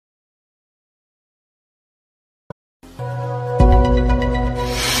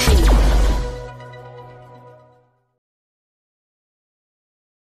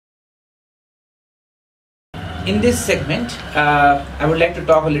In this segment, I would like to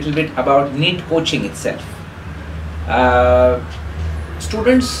talk a little bit about NEET coaching itself.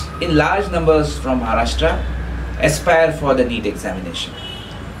 Students in large numbers from Maharashtra aspire for the NEET examination.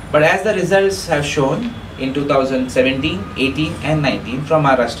 But as the results have shown in 2017, 18 and 19 from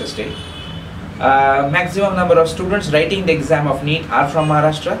Maharashtra state, maximum number of students writing the exam of NEET are from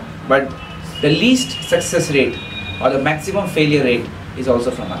Maharashtra, but the least success rate or the maximum failure rate is also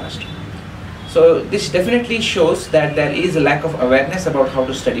from Maharashtra. So this definitely shows that there is a lack of awareness about how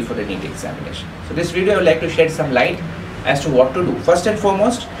to study for the NEET examination. So this video I would like to shed some light as to what to do. First and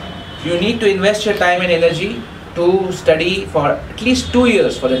foremost, you need to invest your time and energy to study for at least 2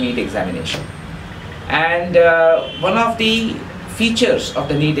 years for the NEET examination. And one of the features of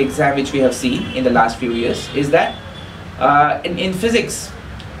the NEET exam which we have seen in the last few years is that in physics,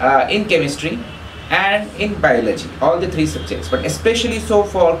 in chemistry and in biology, all the three subjects, but especially so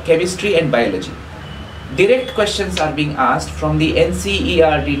for chemistry and biology, direct questions are being asked from the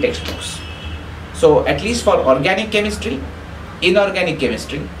NCERT textbooks. So at least for organic chemistry, inorganic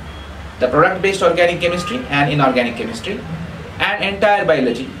chemistry, the product-based organic chemistry and inorganic chemistry, and entire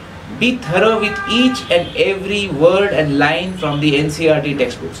biology, be thorough with each and every word and line from the NCERT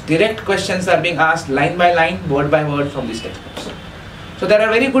textbooks. Direct questions are being asked line by line, word by word from these textbooks. So there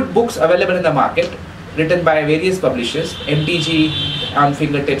are very good books available in the market, written by various publishers. MTG on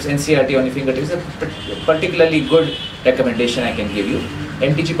fingertips, NCERT on your fingertips, a particularly good recommendation I can give you.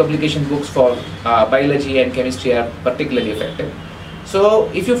 MTG publication books for biology and chemistry are particularly effective. So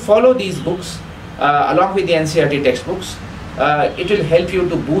if you follow these books along with the NCERT textbooks, it will help you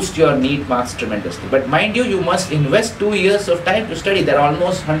to boost your NEET marks tremendously. But mind you, you must invest 2 years of time to study. There are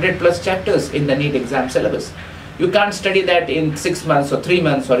almost 100 plus chapters in the NEET exam syllabus. You can't study that in 6 months or 3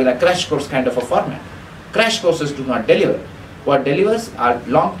 months or in a crash course kind of a format. Crash courses do not deliver. What delivers are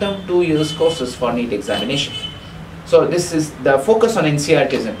long-term 2 years courses for NEET examination. So this is the focus on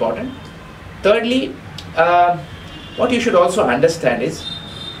NCERT is important. Thirdly, what you should also understand is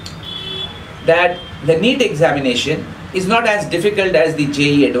that the NEET examination is not as difficult as the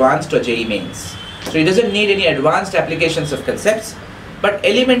JEE Advanced or JEE Mains. So it doesn't need any advanced applications of concepts, but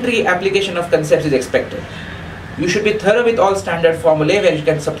elementary application of concepts is expected. You should be thorough with all standard formulae where you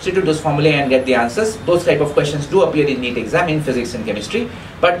can substitute those formulae and get the answers. Those type of questions do appear in NEET exam in physics and chemistry.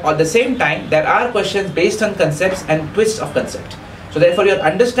 But at the same time, there are questions based on concepts and twists of concept. So therefore, your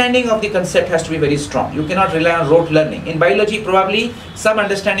understanding of the concept has to be very strong. You cannot rely on rote learning. In biology, probably some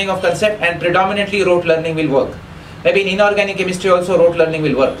understanding of concept and predominantly rote learning will work. Maybe in inorganic chemistry also rote learning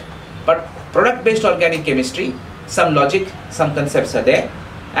will work. But product-based organic chemistry, some logic, some concepts are there.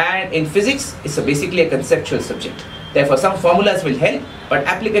 And in physics, it's basically a conceptual subject. Therefore, some formulas will help, but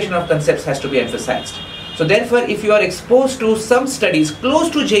application of concepts has to be emphasized. So therefore, if you are exposed to some studies close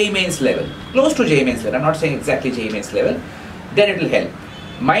to JEE Mains level, I'm not saying exactly JEE Mains level, then it will help.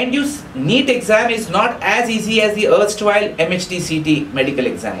 Mind you, NEET exam is not as easy as the erstwhile MHT-CT medical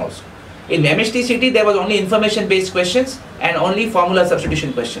exam also. In MHT-CT, there was only information-based questions and only formula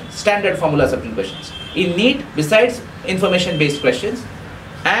substitution questions, standard formula substitution questions. In NEET, besides information-based questions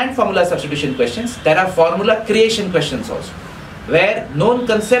and formula substitution questions, there are formula creation questions also, where known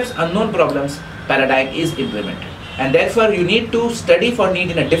concepts, unknown problems paradigm is implemented. And therefore, you need to study for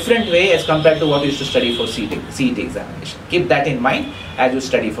NEET in a different way as compared to what you used to study for CET examination. Keep that in mind as you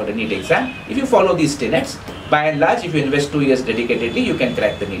study for the NEET exam. If you follow these tenets, by and large, if you invest 2 years dedicatedly, you can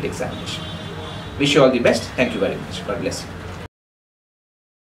crack the NEET examination. Wish you all the best. Thank you very much. God bless you.